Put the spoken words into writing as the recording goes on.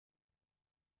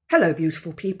Hello,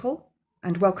 beautiful people,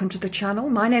 and welcome to the channel.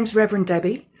 My name's Reverend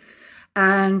Debbie,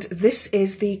 and this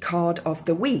is the card of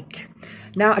the week.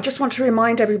 Now, I just want to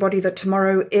remind everybody that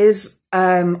tomorrow is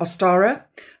Ostara,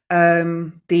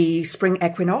 the spring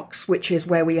equinox, which is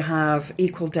where we have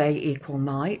equal day, equal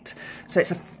night. So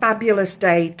it's a fabulous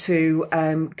day to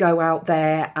go out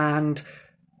there and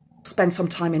spend some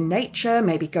time in nature,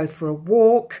 maybe go for a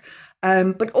walk,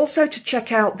 but also to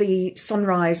check out the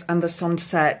sunrise and the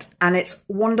sunset. And it's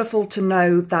wonderful to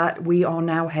know that we are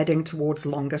now heading towards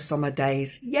longer summer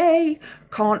days. Yay!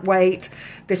 Can't wait.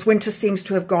 This winter seems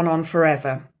to have gone on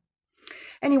forever.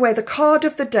 Anyway, the card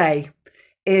of the day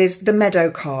is the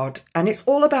Meadow card, and it's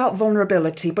all about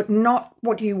vulnerability, but not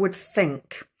what you would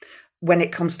think when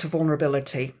it comes to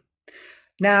vulnerability.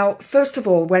 Now, first of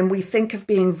all, when we think of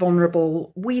being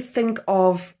vulnerable, we think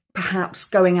of perhaps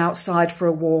going outside for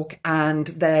a walk and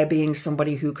there being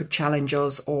somebody who could challenge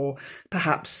us or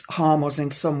perhaps harm us in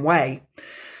some way.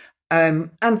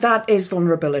 And that is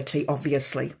vulnerability,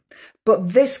 obviously.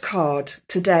 But this card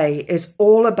today is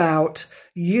all about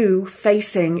you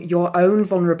facing your own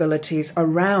vulnerabilities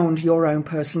around your own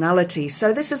personality.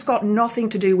 So this has got nothing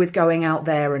to do with going out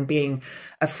there and being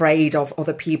afraid of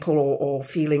other people or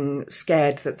feeling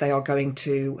scared that they are going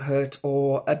to hurt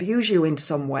or abuse you in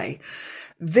some way.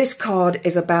 This card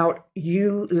is about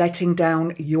you letting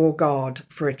down your guard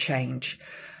for a change.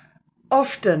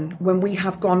 Often when we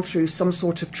have gone through some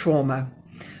sort of trauma,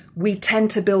 we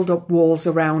tend to build up walls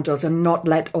around us and not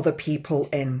let other people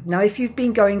in. Now, if you've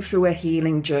been going through a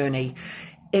healing journey,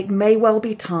 it may well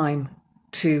be time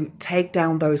to take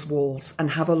down those walls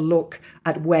and have a look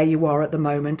at where you are at the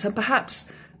moment and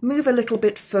perhaps move a little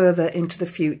bit further into the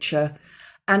future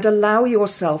and allow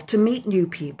yourself to meet new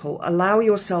people, allow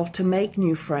yourself to make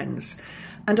new friends,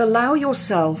 and allow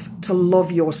yourself to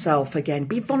love yourself again.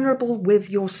 Be vulnerable with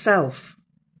yourself.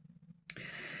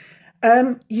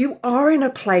 You are in a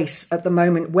place at the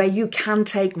moment where you can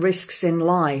take risks in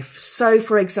life. So,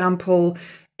 for example,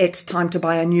 it's time to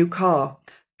buy a new car.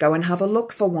 Go and have a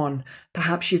look for one.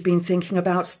 Perhaps you've been thinking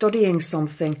about studying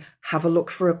something. Have a look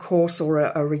for a course or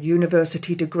a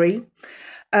university degree.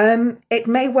 It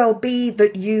may well be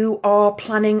that you are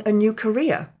planning a new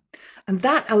career, and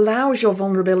that allows your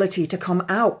vulnerability to come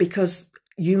out because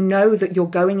you know that you're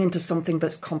going into something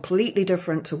that's completely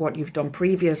different to what you've done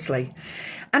previously.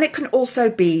 And it can also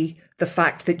be the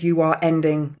fact that you are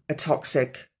ending a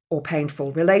toxic or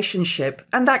painful relationship.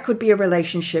 And that could be a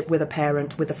relationship with a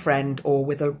parent, with a friend, or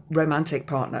with a romantic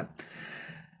partner.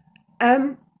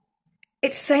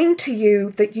 It's saying to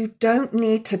you that you don't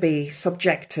need to be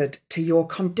subjected to your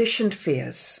conditioned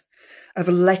fears of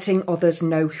letting others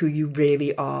know who you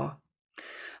really are.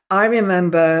 I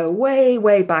remember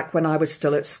way back when I was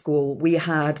still at school, we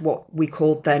had what we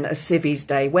called then a civvies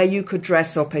day where you could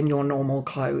dress up in your normal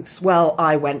clothes. Well,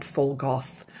 I went full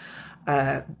goth.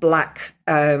 Black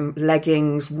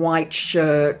leggings, white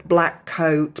shirt, black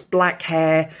coat, black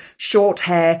hair, short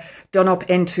hair, done up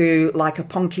into like a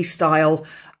punky style.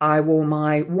 I wore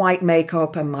my white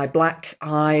makeup and my black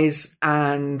eyes,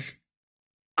 and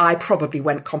I probably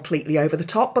went completely over the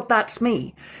top, but that's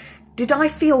me. Did I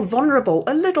feel vulnerable?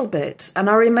 A little bit.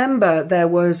 And I remember there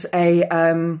was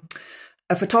a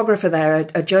photographer there,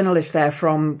 a journalist there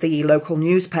from the local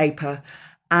newspaper,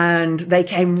 and they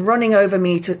came running over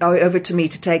to me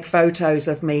to take photos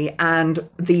of me. And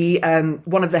the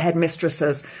one of the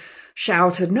headmistresses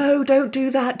shouted, "No, don't do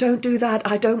that, don't do that.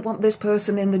 I don't want this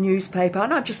person in the newspaper."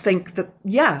 And I just think that,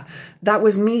 yeah, that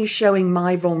was me showing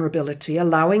my vulnerability,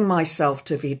 allowing myself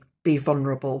to be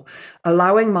vulnerable,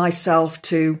 allowing myself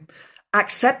to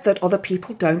accept that other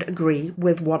people don't agree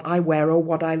with what I wear or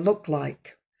what I look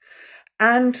like.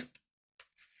 And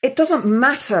it doesn't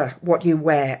matter what you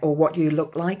wear or what you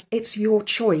look like. It's your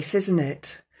choice, isn't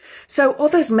it? So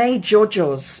others may judge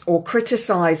us or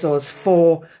criticize us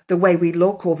for the way we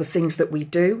look or the things that we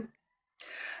do.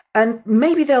 And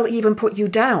maybe they'll even put you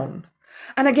down.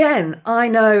 And again, I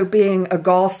know being a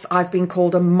goth, I've been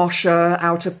called a mosher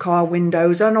out of car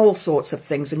windows and all sorts of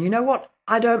things. And you know what?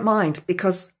 I don't mind,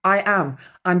 because I'm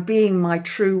being my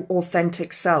true,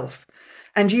 authentic self.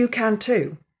 And you can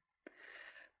too.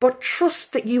 But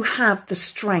trust that you have the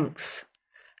strength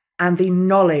and the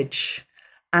knowledge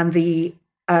and the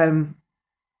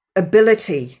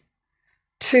ability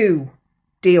to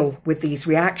deal with these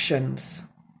reactions.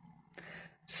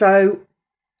 So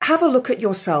have a look at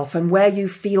yourself and where you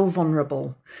feel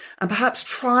vulnerable, and perhaps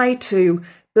try to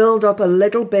build up a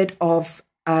little bit of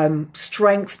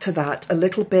strength to that, a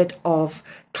little bit of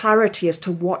clarity as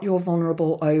to what you're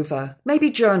vulnerable over.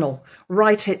 Maybe journal,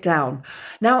 write it down.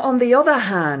 Now, on the other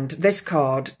hand, this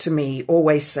card to me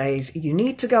always says you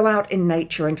need to go out in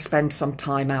nature and spend some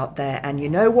time out there. And you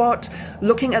know what?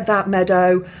 Looking at that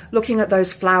meadow, looking at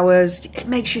those flowers, it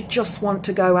makes you just want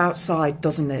to go outside,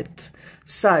 doesn't it?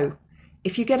 So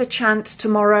if you get a chance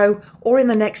tomorrow or in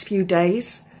the next few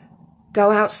days,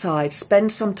 go outside,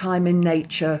 spend some time in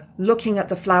nature, looking at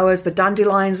the flowers. The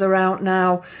dandelions are out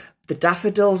now, the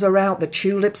daffodils are out, the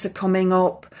tulips are coming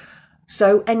up.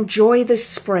 So enjoy this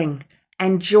spring,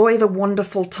 enjoy the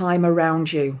wonderful time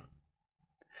around you.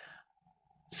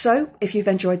 So if you've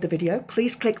enjoyed the video,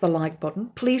 please click the like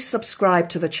button. Please subscribe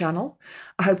to the channel.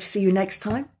 I hope to see you next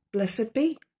time. Blessed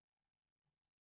be.